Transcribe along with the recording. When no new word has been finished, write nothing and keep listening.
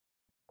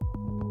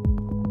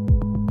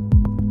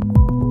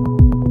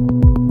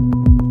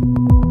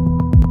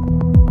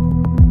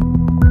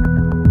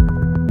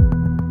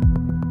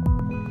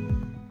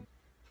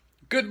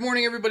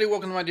morning, everybody.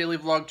 Welcome to my daily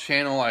vlog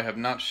channel. I have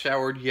not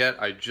showered yet.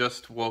 I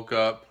just woke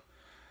up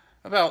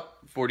about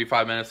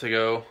 45 minutes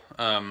ago.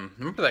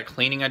 Remember that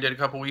cleaning I did a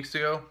couple weeks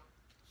ago?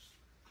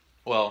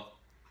 Well,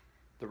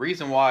 the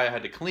reason why I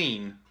had to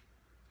clean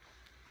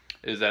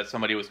is that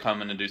somebody was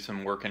coming to do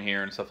some work in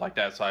here and stuff like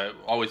that, so I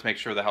always make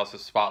sure the house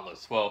is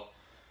spotless. Well,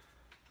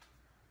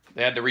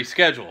 they had to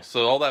reschedule,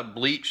 so all that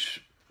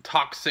bleach,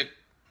 toxic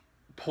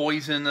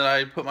poison that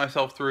I put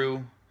myself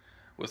through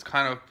was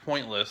kind of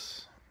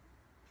pointless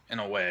in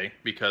a way,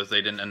 because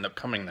they didn't end up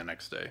coming the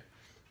next day.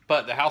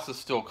 But the house is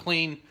still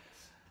clean.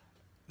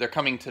 They're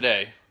coming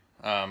today.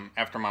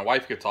 After my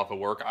wife gets off of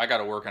work, I got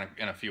to work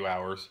in a few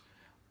hours,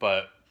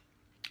 but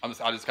I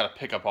just got to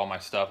pick up all my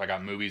stuff. I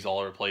got movies all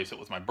over the place. It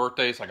was my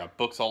birthday, so I got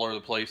books all over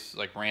the place,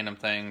 like random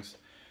things.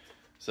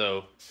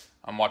 So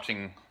I'm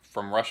watching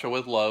From Russia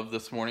with Love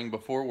this morning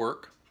before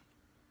work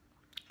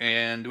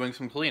and doing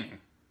some cleaning.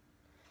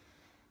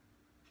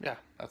 Yeah,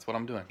 that's what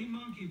I'm doing. The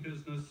monkey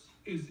business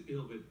is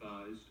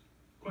ill-advised.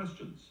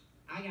 Questions?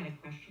 I got a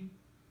question.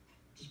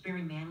 Does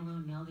Barry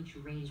Manilow know that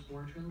you raised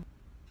wardrobe?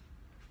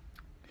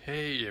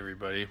 Hey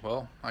everybody,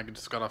 well, I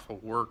just got off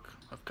of work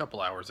a couple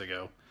hours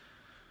ago.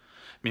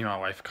 Me and my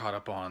wife caught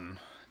up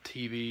on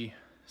TV.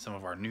 Some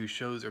of our new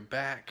shows are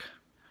back,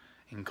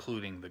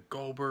 including The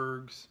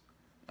Goldbergs.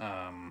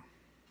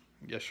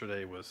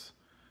 Yesterday was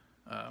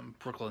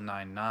Brooklyn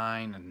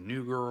Nine-Nine and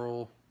New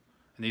Girl.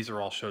 And these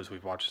are all shows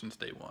we've watched since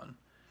day one.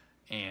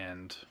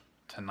 And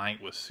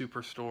tonight was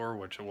Superstore,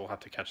 which we'll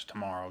have to catch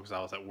tomorrow because I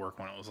was at work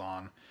when it was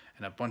on.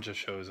 And a bunch of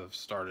shows have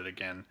started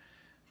again.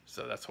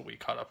 So that's what we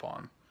caught up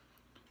on.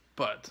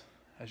 But,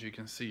 as you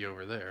can see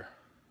over there,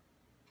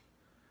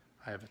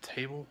 I have a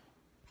table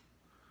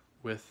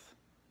with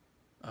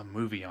a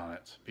movie on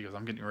it because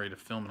I'm getting ready to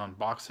film an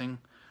unboxing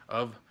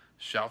of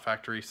Shout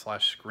Factory /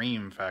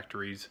 Scream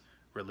Factory's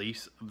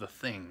release of The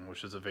Thing,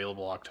 which is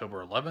available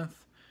October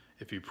 11th.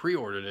 If you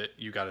pre-ordered it,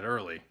 you got it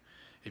early.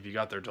 If you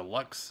got their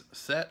deluxe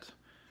set,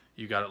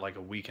 you got it like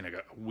a week ago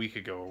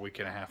or a week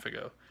and a half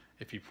ago.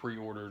 If you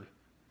pre-ordered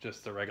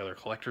just the regular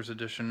collector's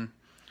edition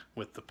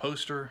with the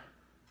poster,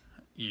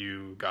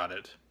 you got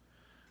it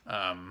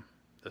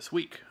this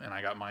week, and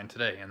I got mine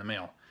today in the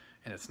mail.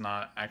 And it's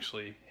not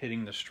actually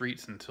hitting the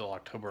streets until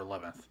October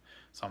 11th.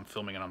 So I'm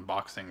filming an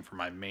unboxing for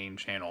my main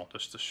channel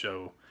just to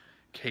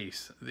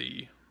showcase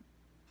the,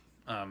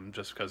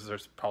 just because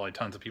there's probably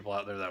tons of people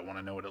out there that want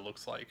to know what it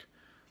looks like.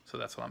 So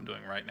that's what I'm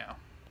doing right now.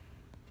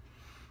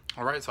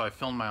 Alright, so I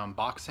filmed my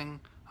unboxing.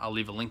 I'll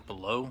leave a link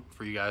below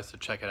for you guys to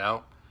check it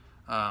out.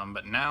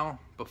 But now,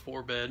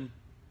 before bed,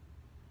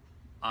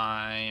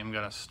 I am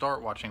going to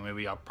start watching a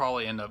movie. I'll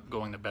probably end up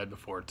going to bed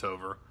before it's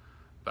over.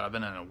 But I've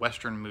been in a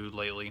Western mood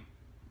lately.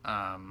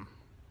 Been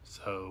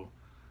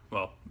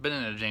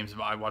in a James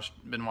Bond.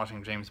 Been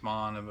watching James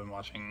Bond. I've been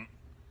watching,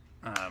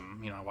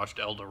 I watched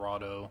El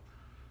Dorado.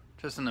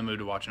 Just in the mood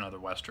to watch another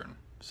Western.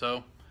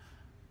 So,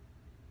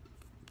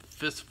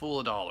 Fistful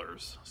of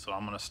Dollars. So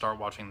I'm going to start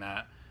watching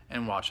that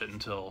and watch it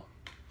until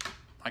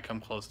I come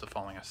close to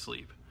falling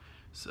asleep.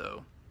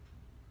 So,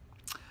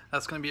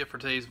 that's going to be it for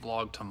today's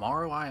vlog.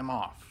 Tomorrow I am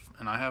off,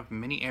 and I have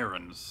many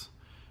errands.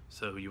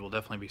 So you will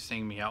definitely be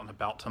seeing me out and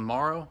about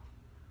tomorrow.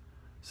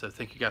 So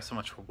thank you guys so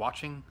much for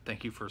watching.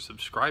 Thank you for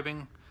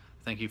subscribing.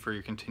 Thank you for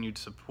your continued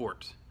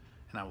support.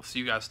 And I will see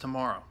you guys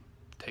tomorrow.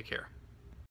 Take care.